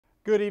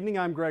Good evening,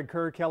 I'm Greg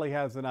Kerr. Kelly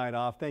has the night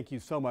off. Thank you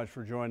so much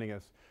for joining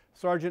us.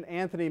 Sergeant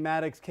Anthony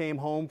Maddox came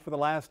home for the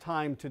last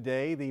time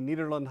today. The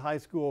Nederland High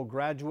School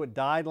graduate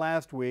died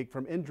last week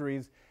from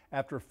injuries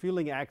after a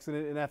fueling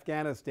accident in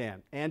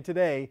Afghanistan. And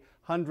today,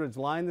 hundreds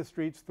lined the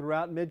streets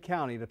throughout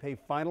Mid-County to pay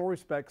final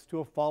respects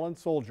to a fallen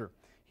soldier.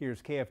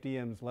 Here's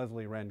KFDM's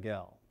Leslie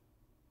Rangel.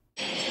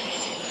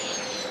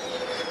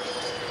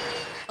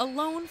 A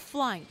lone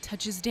flight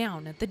touches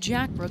down at the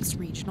Jack Brooks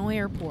Regional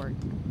Airport.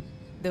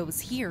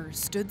 Those here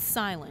stood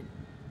silent.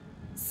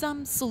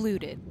 Some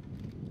saluted.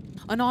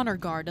 An honor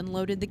guard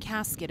unloaded the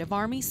casket of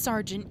Army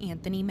Sergeant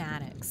Anthony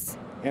Maddox.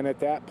 And at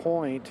that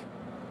point,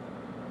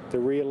 the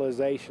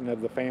realization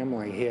of the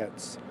family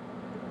hits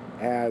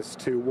as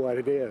to what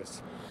it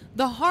is.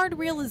 The hard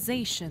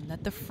realization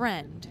that the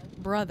friend,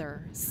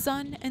 brother,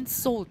 son, and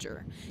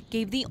soldier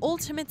gave the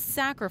ultimate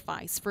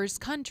sacrifice for his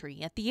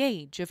country at the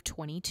age of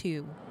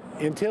 22.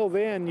 Until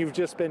then, you've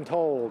just been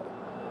told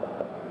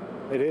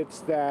that it's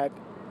that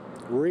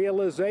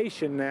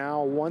realization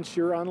now, once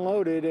you're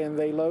unloaded and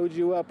they load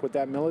you up with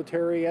that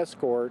military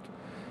escort,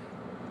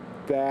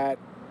 that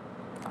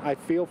I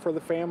feel for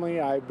the family.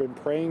 I've been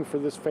praying for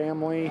this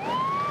family.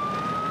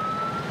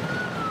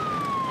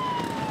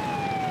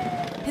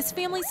 His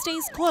family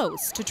stays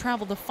close to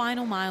travel the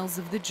final miles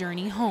of the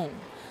journey home.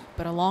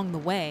 But along the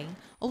way,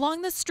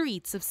 along the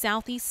streets of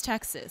Southeast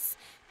Texas,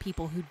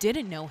 people who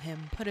didn't know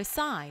him put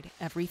aside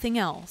everything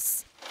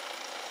else.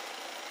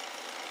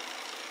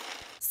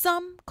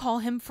 Some call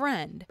him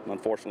friend.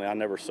 Unfortunately, I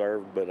never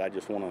served, but I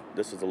just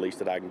this is the least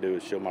that I can do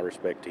is show my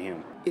respect to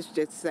him. It's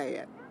just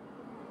sad,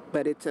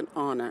 but it's an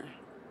honor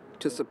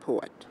to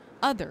support.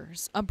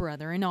 Others, a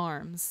brother in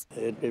arms.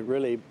 It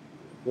really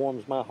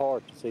warms my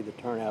heart to see the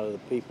turnout of the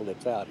people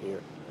that's out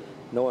here,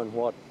 knowing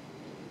what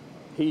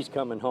he's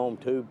coming home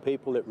to,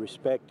 people that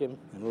respect him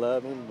and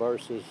love him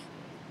versus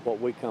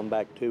what we come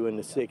back to in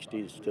the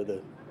 60s to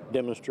the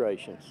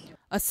demonstrations.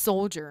 A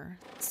soldier,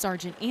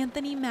 Sergeant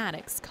Anthony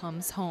Maddox,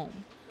 comes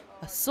home.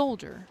 A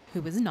soldier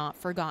who was not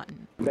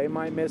forgotten. They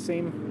might miss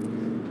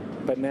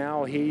him, but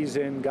now he's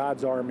in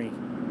God's army,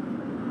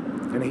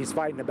 and he's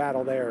fighting a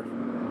battle there,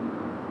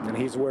 and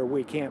he's where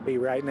we can't be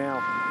right now.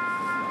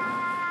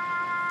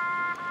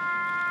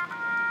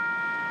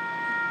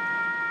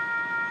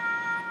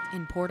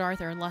 In Port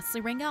Arthur,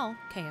 Leslie Rangel,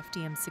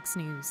 KFDM 6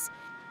 News.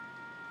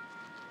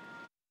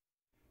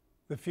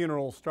 The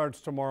funeral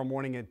starts tomorrow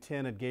morning at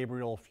 10 at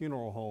Gabriel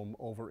Funeral Home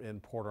over in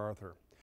Port Arthur.